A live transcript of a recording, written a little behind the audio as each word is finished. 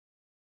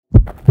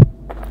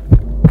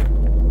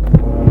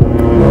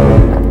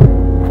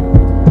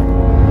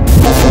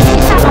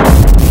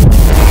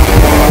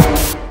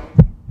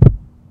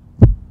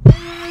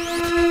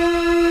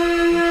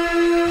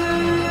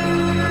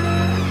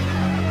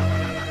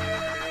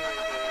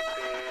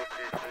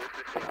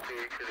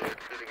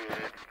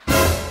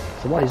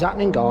So what is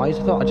happening, guys?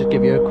 I thought I'd just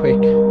give you a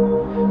quick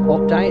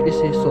update. This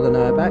is Southern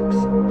Urbex.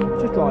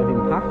 Just driving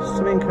past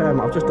something.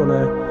 I've just done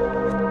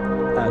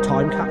a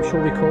time capsule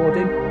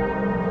recording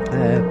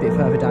a bit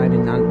further down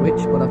in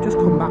Nantwich, but I've just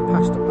come back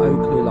past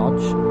Oaklegh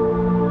Lodge.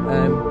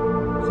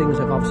 Things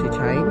have obviously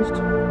changed.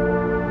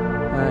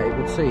 It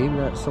would seem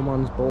that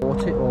someone's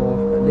bought it,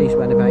 or at least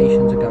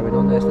renovations are going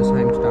on. There's the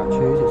same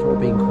statues, it's all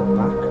being cut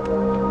back.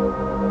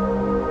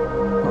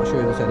 Not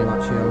sure there's any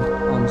actually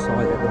on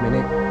site at the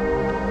minute.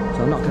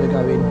 So I'm not going to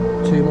go in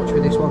too much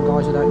with this one,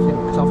 guys, I don't think,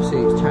 because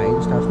obviously it's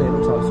changed, hasn't it? It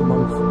looks like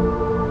someone's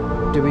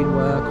doing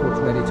work or it's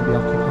ready to be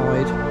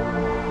occupied.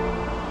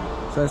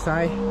 So as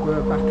I say,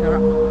 we're back at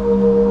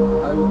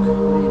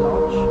Oaklegh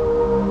Lodge.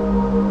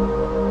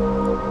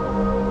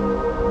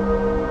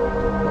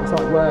 Looks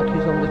like work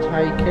is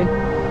undertaking.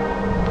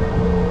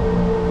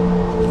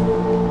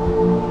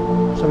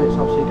 Something's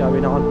obviously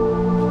going on.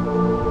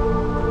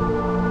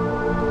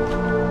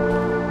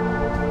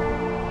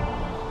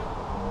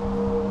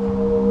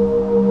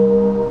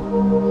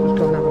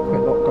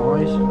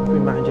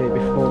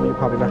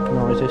 Probably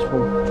recognise this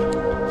from a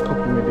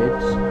couple of my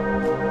vids.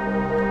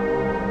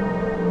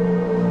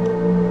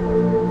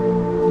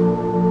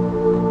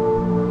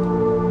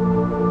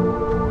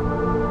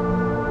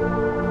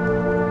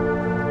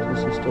 So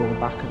this is still the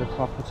back of the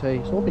property.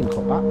 It's all been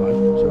cut back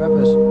though, so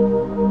whoever's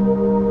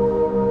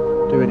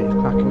doing it is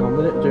cracking on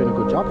with it, doing a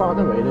good job, aren't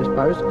they, really, I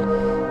suppose.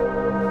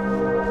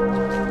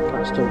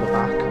 That's still the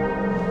back.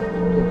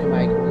 You can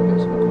make all the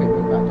bits of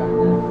equipment back down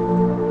there.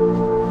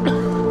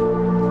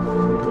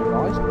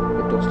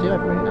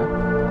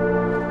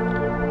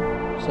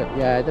 So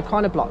yeah, they've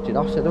kind of blocked it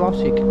off, so they're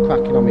obviously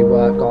cracking on my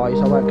work, guys.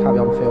 I won't carry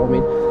on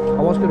filming.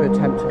 I was going to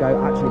attempt to go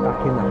actually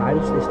back in the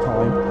house this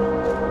time,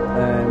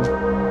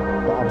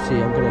 but obviously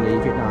I'm going to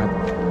leave it now.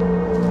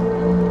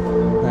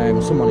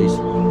 Someone is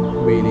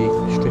really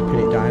stripping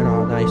it down,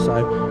 aren't they?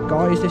 So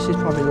guys, this is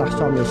probably the last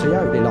time you'll see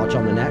Oaklegh Lodge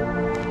on the net,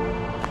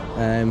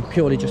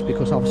 purely just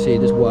because obviously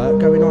there's work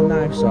going on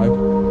now. So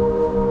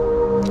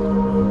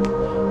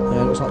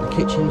looks like the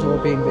kitchen's all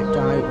being ripped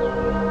out,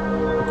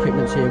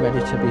 equipment's here ready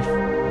to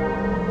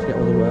get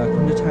all the work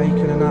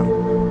undertaken and that.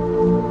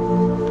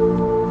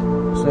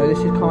 So this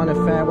is kind of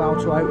farewell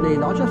to Oaklegh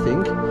Lodge, I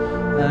think,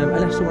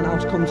 unless someone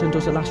else comes and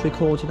does a last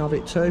recording of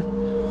it too.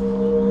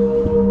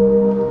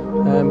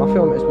 I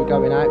film it as we're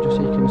going out just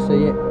so you can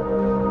see it.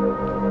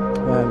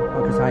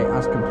 Like I say, it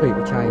has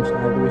completely changed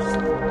now. There is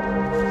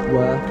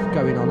work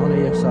going on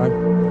here, so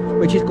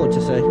which is good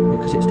to see,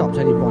 because it stops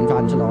anyone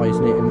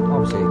vandalising it, and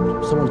obviously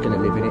if someone's going to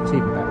live in it, it's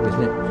even better,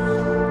 isn't it?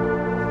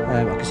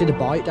 I can see the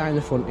bite down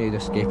the front near the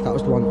skip. That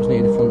was the one that was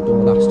near the front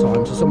door last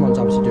time, so someone's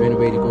obviously doing a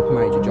really good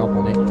major job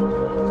on it.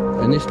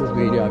 And this was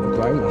really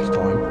overgrown last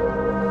time,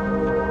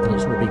 and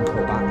it's all been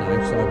cut back now.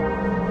 So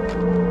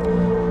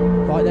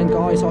right then,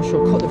 guys, I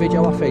shall cut the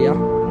video off here.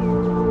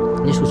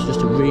 This was just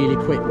a really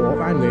quick walk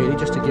round, really,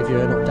 just to give you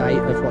an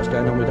update of what's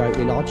going on with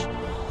Oaklegh Lodge.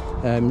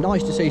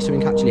 Nice to see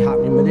something actually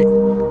happening with it.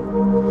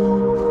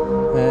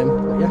 But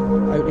yeah,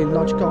 Oaklegh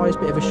Lodge, guys,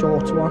 bit of a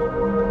shorter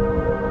one.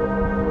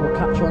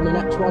 Catch you on the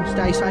next one.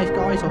 Stay safe,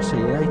 guys. I'll see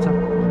you later.